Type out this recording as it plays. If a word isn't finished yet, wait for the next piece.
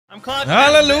I'm clocked.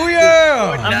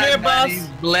 Hallelujah! I'm here, boss. My name's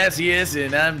Blessious,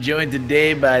 and I'm joined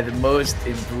today by the most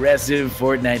impressive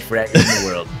Fortnite fragger in the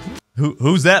world.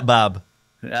 Who's that, Bob?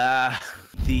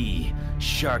 The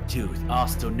Shark Tooth,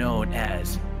 also known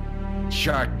as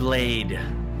Shark Blade,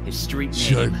 his street name.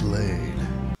 Shark Blade.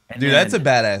 And Dude, then that's a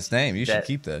badass name. You should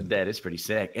keep that. That is pretty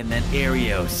sick. And then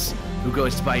Arios, who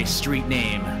goes by his street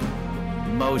name,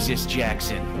 Moses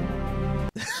Jackson.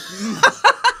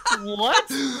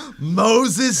 What?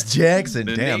 Moses Jackson.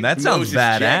 Damn, that sounds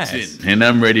badass. Jackson. And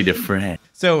I'm ready to fret.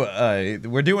 So,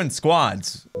 we're doing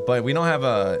squads, but we don't have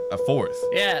a fourth.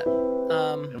 Yeah.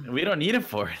 We don't need a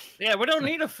fourth. Yeah, we don't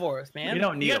need a fourth, man. We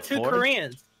don't need a a two fourth.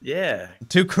 Koreans. Yeah.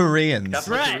 2 Koreans.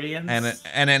 Couple right. Koreans.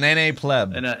 And an NA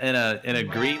pleb. And a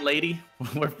green lady.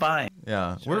 We're fine.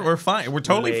 Yeah, we're fine. We're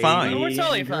totally Lady. fine. We're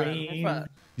totally fine. We're fine.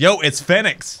 Yo, it's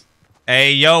Phoenix.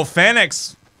 Hey, yo,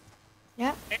 Phoenix.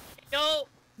 Yeah. Yo.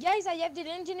 Guys, I have the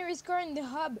legendary score in the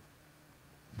hub.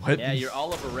 What? Yeah, you're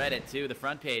all over Reddit too, the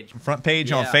front page. Front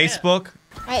page on Yeah. Facebook.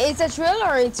 It's a trill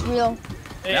or it's real?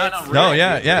 No,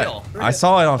 yeah. Real. I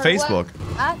saw it on For Facebook.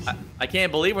 what? I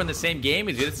can't believe we're in the same game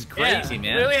as you. This is crazy,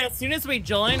 man. Really, as soon as we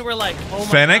joined, we're like, oh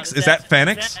my Phoenix? God, Is that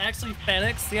Phoenix? Is that actually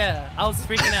Phoenix? Yeah. I was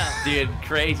freaking out. Dude,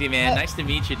 crazy, man. Nice to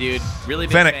meet you, dude. Really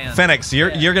big fan. Phoenix,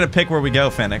 you're gonna pick where we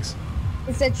go, Phoenix.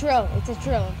 It's a trill. It's a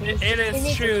trill. It is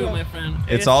a true, trill. my friend.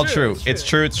 It's all true. It's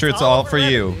true. It's all for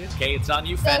you. Okay, it's on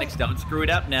you, Phoenix. Don't screw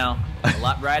it up now. A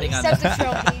lot riding on Accept this. the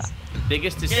trill, please.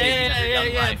 Biggest decision of your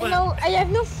young life. No, I have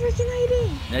no freaking idea.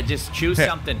 Now just choose Hey.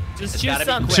 something. Just It's choose gotta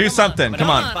be something. quick. Choose something. Come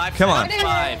on. Come on.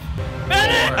 5.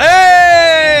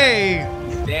 Hey!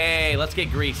 Hey, let's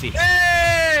get greasy.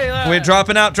 Hey! We're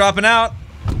dropping out. All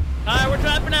right, we're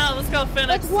dropping out. Let's go,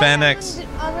 Phoenix. But why Phoenix.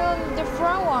 I'm on the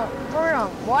front one.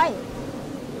 Why?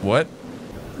 What?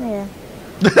 Yeah.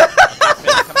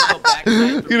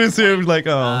 You just hear him like,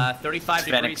 oh. 35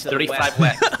 degrees to the 35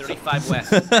 west. 35 west.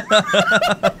 35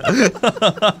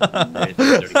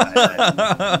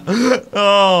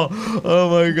 Oh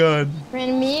my God.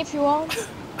 Friend me if you want.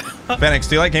 Phoenix,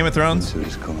 do you like Game of Thrones?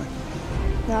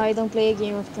 No, I don't play a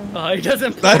Game of Thrones. Oh, he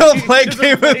doesn't. I don't play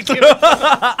Game of Thrones.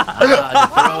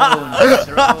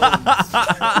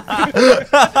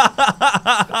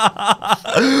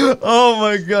 Oh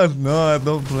my God, no, I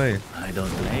don't play. I don't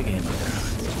play Game of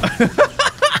Thrones.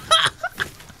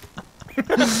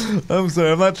 I'm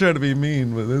sorry, I'm not trying to be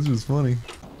mean, but this was funny.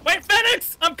 Wait,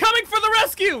 Phoenix! I'm coming for the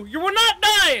rescue! You will not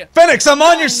die! Phoenix, I'm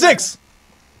on your 6!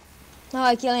 No,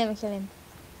 I kill him.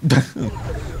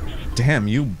 Damn,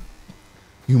 you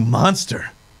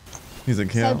monster. He's a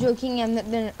kill. Stop joking. I'm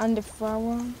not on the front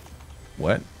one.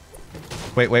 What?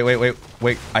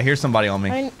 Wait. I hear somebody on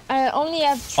me. I only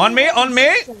have. On me?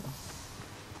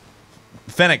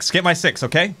 Phoenix, get my 6,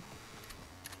 okay?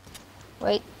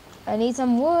 Wait, I need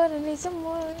some wood.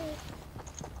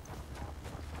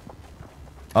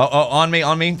 Oh, on me.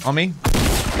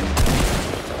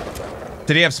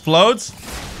 Did he have explodes?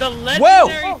 The legendary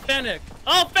Whoa! Phoenix.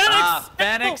 Oh, Phoenix!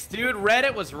 Phoenix, dude,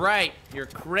 Reddit was right. You're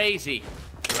crazy.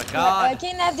 You're a I god.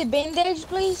 can have the bandage,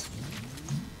 please.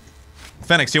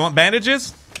 Phoenix, you want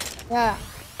bandages? Yeah.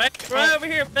 Right over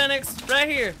here, Phoenix. Right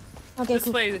here. Okay, This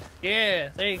cool. way. Yeah,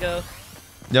 there you go.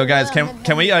 Yo, guys,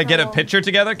 can we get a picture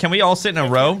together? Can we all sit in a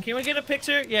row? Can we get a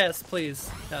picture? Yes, please.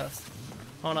 Yes.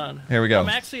 Hold on. Here we go. I'm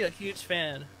actually a huge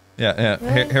fan. Yeah.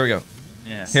 Here we go.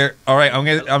 Yes. Here. All right, I'm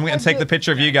gonna take the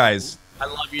picture of you guys. I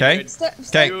love you, Okay. dude. Stop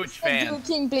Huge fan.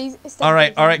 joking, please. Stop All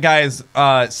joking. right, guys.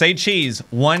 Say cheese.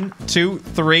 1, 2,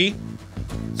 3.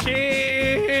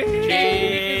 Cheese!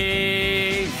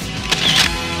 Cheese.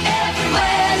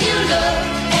 Everywhere you look,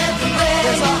 everywhere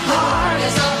there's a heart,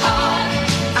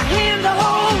 a hand to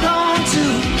hold on to.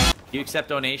 You accept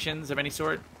donations of any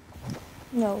sort?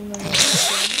 No.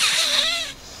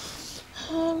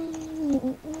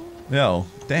 Yo,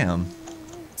 damn.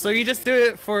 So you just do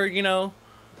it for,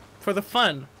 for the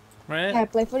fun, right? I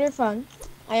play for the fun.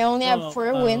 I only have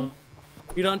 4 win.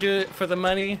 You don't do it for the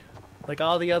money, like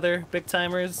all the other big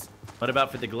timers? What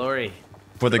about for the glory?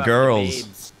 For the What about girls.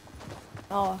 babes?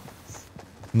 Oh,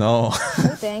 No. no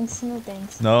thanks. No,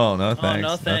 thanks. no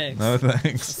thanks. No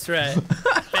thanks. That's right.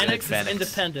 Phoenix is Phoenix.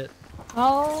 independent.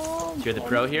 Oh. You're the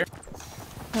pro here?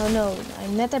 No,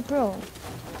 I'm not a pro.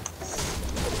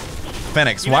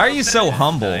 Phoenix, why are you so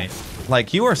humble? Nice.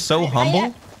 Like, you are so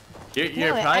humble. You're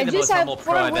No, probably I the just most have humble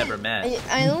 4 pro I've win. ever met.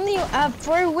 I only have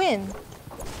 4 win.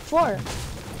 4.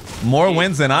 More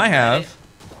wins than I have.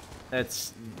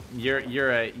 That's you're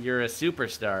a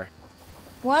superstar.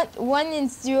 What? 1 in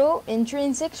 0 in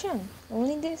train section.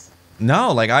 Only this.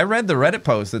 No, like, I read the Reddit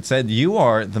post that said you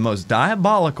are the most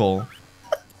diabolical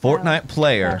Fortnite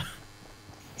player.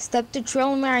 Stop to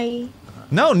troll Mary.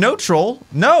 No, no troll.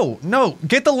 No, no.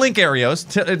 Get the link, Arios.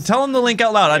 Tell him the link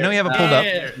out loud. I know you have it pulled up.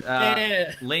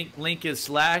 Link is /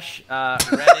 Reddit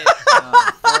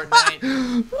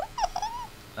Fortnite.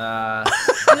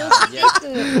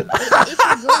 If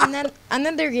you go in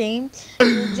another game,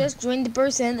 you just join the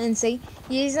person and say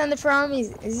he's on the forum.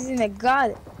 He's in a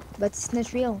god, but it's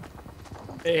not real.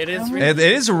 It is real. It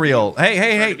is real.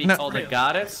 Hey. Be called a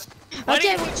goddess.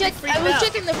 Okay, I will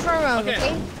check in the forum.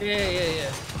 Okay.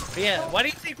 Yeah. Why do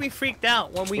you think we freaked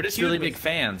out when we? We're just really big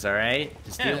fans, all right?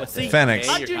 Just deal with it. Phoenix.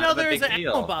 How'd you know there was an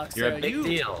ammo box? You're a big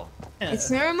deal. Yeah. It's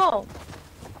normal.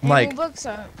 Like. Ammo books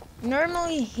are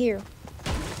normally here.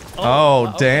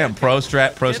 Oh, damn. Okay. Pro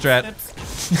strat.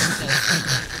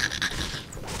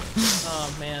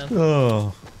 Oh man.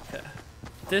 Oh.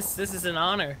 This is an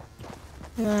honor.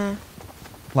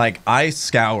 Like, I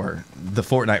scour the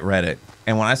Fortnite Reddit,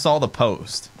 and when I saw the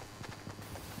post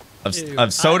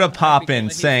of Soda Poppin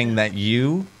saying that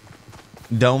you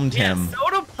domed him.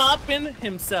 Soda Poppin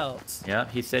himself. Yeah,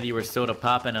 he said you were Soda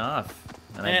popping off,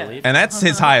 and I believe. And that's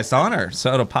his highest honor,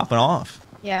 Soda popping off.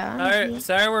 Yeah.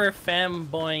 Sorry, we're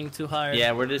fanboying too hard.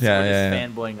 Yeah, we're just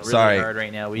fanboying really hard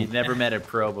right now. We've never met a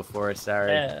pro before.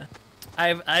 Sorry. Yeah.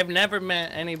 I've never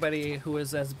met anybody who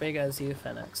was as big as you,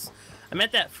 Phoenix. I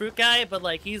met that fruit guy, but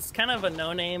like he's kind of a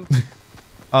no-name.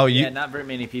 Oh, yeah, not very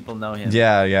many people know him.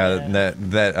 Yeah.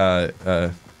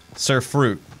 That Sir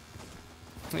Fruit.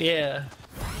 Yeah.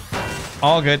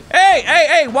 All good.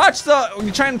 Hey! Watch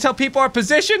you trying to tell people our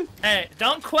position? Hey,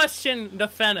 don't question the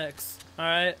Phoenix. All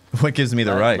right. What gives me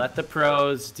the right? Let the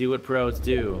pros do what pros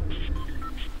do.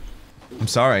 I'm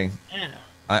sorry. Yeah.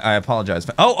 I apologize.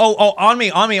 Oh! On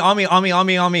me!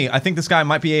 I think this guy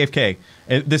might be AFK.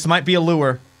 This might be a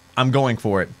lure. I'm going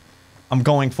for it.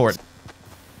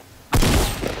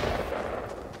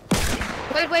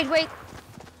 Wait.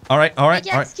 All right.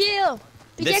 Pickaxe kill.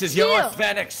 This is yours,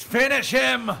 Phoenix. Finish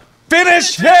him!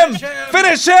 Finish him! Yeah!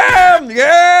 Finish him!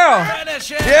 Yeah!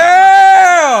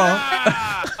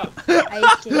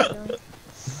 I killed him.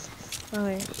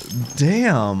 Okay.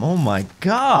 Damn! Oh my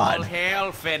God! All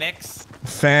hail, Phoenix.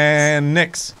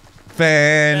 Phoenix.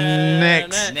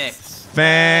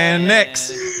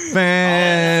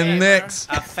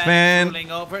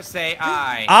 Ruling over, say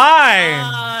I.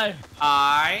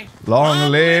 I.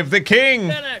 Long live the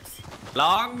king! Phoenix.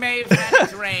 Long may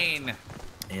Phoenix reign.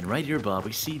 And right here, Bob,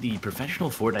 we see the professional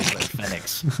Fortnite player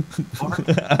Phoenix.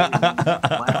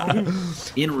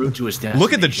 En route to his destination.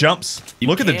 Look at the jumps.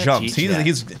 He's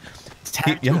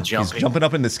jumping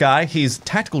up in the sky. He's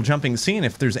tactical jumping, seeing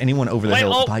if there's anyone over the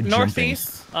hill by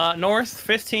northeast, north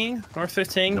 15. North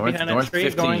 15. North behind that tree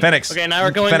 15. going. Phoenix. Okay, now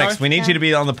we're going Phoenix, north. we need you to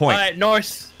be on the point. All right,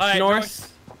 north.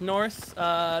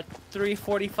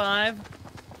 345.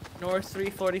 North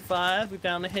 345. We're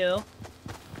down the hill.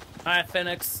 All right,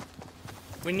 Phoenix.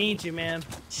 We need you, man.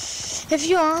 If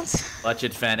you want. Watch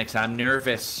it, Phoenix. I'm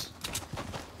nervous.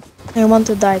 I want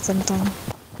to die sometime. Do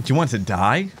you want to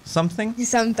die something?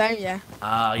 Sometime, yeah.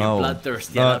 Ah, you're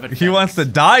bloodthirsty. I love it, he Phoenix. wants to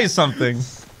die something.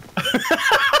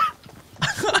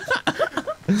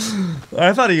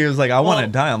 I thought he was like, I want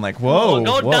to die. I'm like, whoa,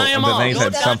 Go whoa. die 'em all. And then he Go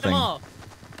said die 'em something. all.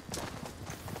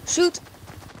 Shoot.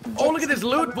 Oh, look at this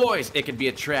loot, boys. It could be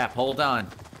a trap. Hold on.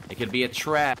 It could be a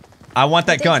trap. I want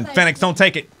that gun. Phoenix, don't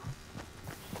take it.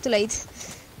 Too late.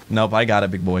 Nope, I got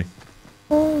it, big boy.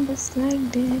 Oh, just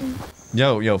like this.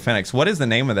 Yo, Phoenix, what is the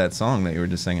name of that song that you were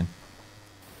just singing?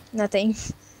 Nothing.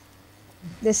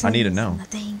 This I need to know.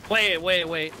 Nothing.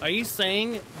 Wait. Are you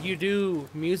saying you do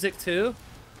music too?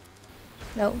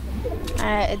 No.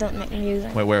 I don't make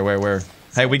music. Wait, where?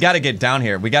 Hey, we gotta get down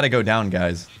here. We gotta go down,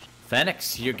 guys.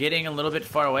 Phoenix, you're getting a little bit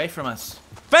far away from us.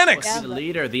 Phoenix! The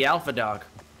leader, the alpha dog.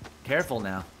 Careful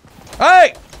now.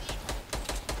 Hey!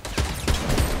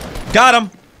 Got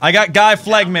him! I got Guy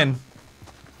Flegman.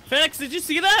 Phoenix, did you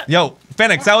see that? Yo,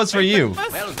 Phoenix, that was for you.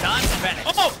 Well done,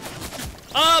 Phoenix.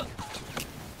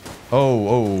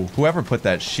 Oh, whoever put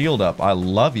that shield up, I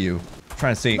love you. I'm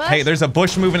trying to see. Bush. Hey, there's a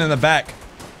bush moving in the back.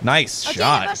 Nice Okay,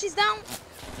 shot. the bush is down.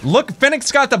 Look,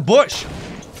 Phoenix got the bush.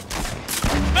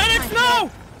 Phoenix, no!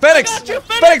 Phoenix! I got you,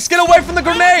 Phoenix, get away from the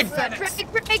grenade!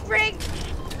 Break.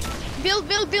 Build.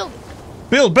 Build! Yeah,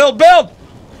 build. Build!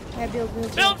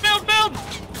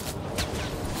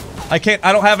 I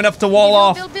don't have enough to wall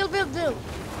off. Build.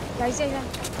 Guys, yeah.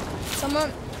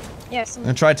 Someone. Yes. I'm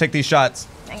gonna try to take these shots.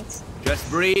 Thanks. Just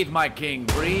breathe, my king,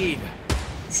 breathe.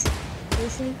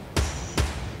 Seriously?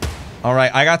 All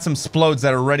right, I got some splodes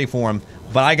that are ready for him,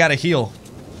 but I gotta heal.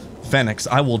 Phoenix,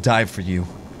 I will die for you.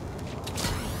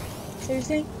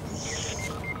 Seriously?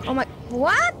 Oh my.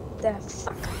 What the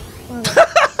fuck?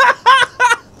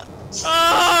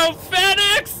 Oh,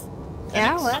 Phoenix!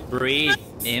 Yeah, what? Breathe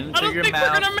in I through don't your think we're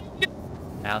mouth, gonna make it.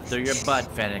 out through your butt,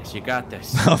 Phoenix. You got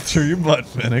this. Out through your butt,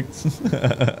 Phoenix.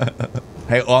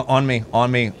 Hey, on me,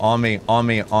 on me, on me, on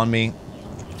me, on me.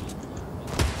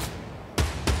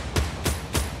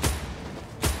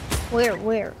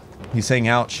 Where? He's saying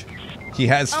ouch. He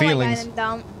has feelings. Oh my God,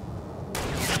 I'm down.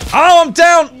 Oh, I'm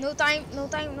down! No time.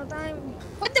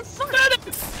 What the fuck?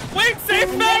 Phoenix! Wait, save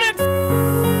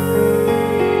Phoenix!